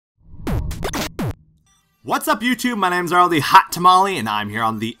What's up YouTube, my name's Earl, the HotTamale, and I'm here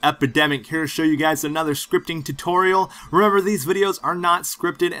on the Epidemic, here to show you guys another scripting tutorial. Remember, these videos are not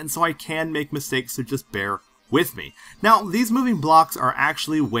scripted, and so I can make mistakes, so just bear with me. Now, these moving blocks are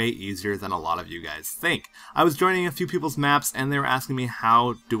actually way easier than a lot of you guys think. I was joining a few people's maps, and they were asking me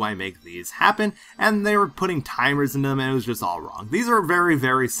how do I make these happen, and they were putting timers into them, and it was just all wrong. These are very,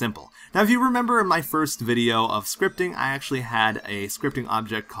 very simple. Now, if you remember in my first video of scripting, I actually had a scripting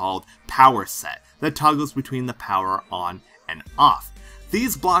object called power set that toggles between the power on and off.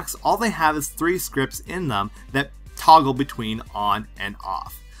 These blocks, all they have is 3 scripts in them that toggle between on and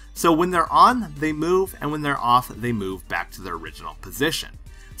off. So when they're on, they move, and when they're off, they move back to their original position.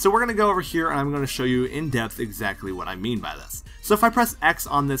 So we're going to go over here and I'm going to show you in depth exactly what I mean by this. So if I press X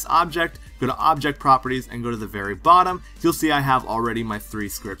on this object, go to Object Properties and go to the very bottom, you'll see I have already my 3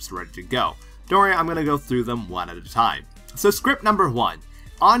 scripts ready to go. Don't worry, I'm going to go through them one at a time. So script number 1.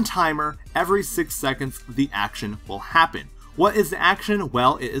 On timer, every 6 seconds, the action will happen. What is the action?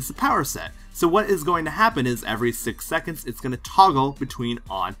 Well, it is the power set. So what is going to happen is every 6 seconds, it's going to toggle between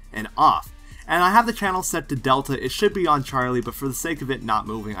on and off. And I have the channel set to Delta. It should be on Charlie, but for the sake of it not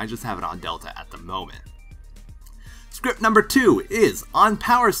moving, I just have it on Delta at the moment. Script number 2 is on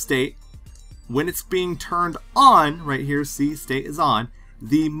power state. When it's being turned on, right here, see, state is on,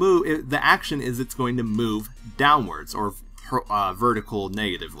 the action is it's going to move downwards, or vertical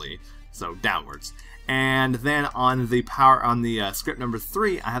negatively, so downwards. And then on the script number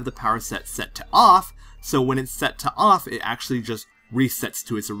 3, I have the power set to off. So when it's set to off, it actually just resets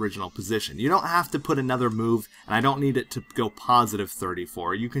to its original position. You don't have to put another move, and I don't need it to go positive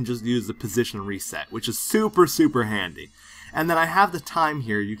 34. You can just use the position reset, which is super, super handy. And then I have the time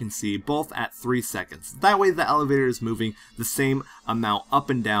here, you can see, both at 3 seconds. That way the elevator is moving the same amount up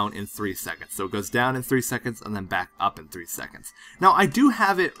and down in 3 seconds. So it goes down in 3 seconds and then back up in 3 seconds. Now I do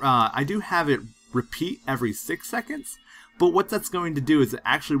have it repeat every 6 seconds, but what that's going to do is it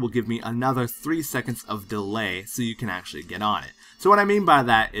actually will give me another 3 seconds of delay so you can actually get on it. So what I mean by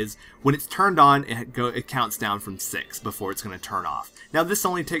that is when it's turned on, it counts down from 6 before it's going to turn off. Now this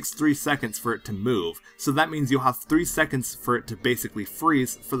only takes 3 seconds for it to move, so that means you'll have 3 seconds for it to basically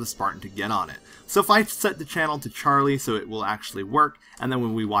freeze for the Spartan to get on it. So if I set the channel to Charlie so it will actually work, and then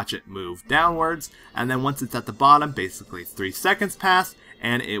when we watch it move downwards, and then once it's at the bottom, basically 3 seconds pass,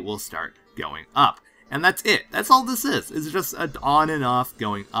 and it will start going up. And that's it. That's all this is. It's just an on and off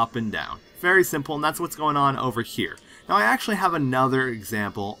going up and down. Very simple, and that's what's going on over here. Now I actually have another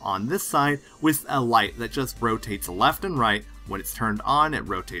example on this side with a light that just rotates left and right. When it's turned on, it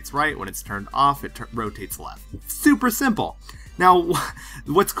rotates right. When it's turned off, it rotates left. Super simple. Now,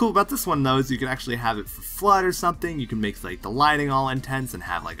 what's cool about this one, though, is you can actually have it for flood or something. You can make like the lighting all intense and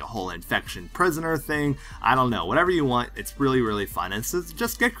have like a whole infection prisoner thing. I don't know, whatever you want. It's really, really fun. And so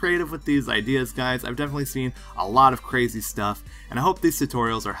just get creative with these ideas, guys. I've definitely seen a lot of crazy stuff, and I hope these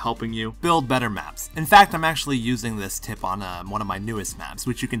tutorials are helping you build better maps. In fact, I'm actually using this tip on one of my newest maps,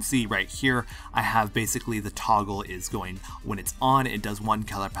 which you can see right here. I have basically the toggle is going, when it's on, it does one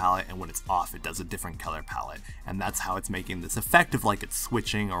color palette, and when it's off, it does a different color palette. And that's how it's making this effective, like it's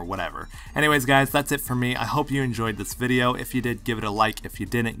switching or whatever. Anyways, guys, that's it for me. I hope you enjoyed this video. If you did, give it a like. If you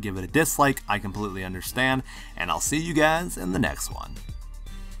didn't, give it a dislike. I completely understand. And I'll see you guys in the next one.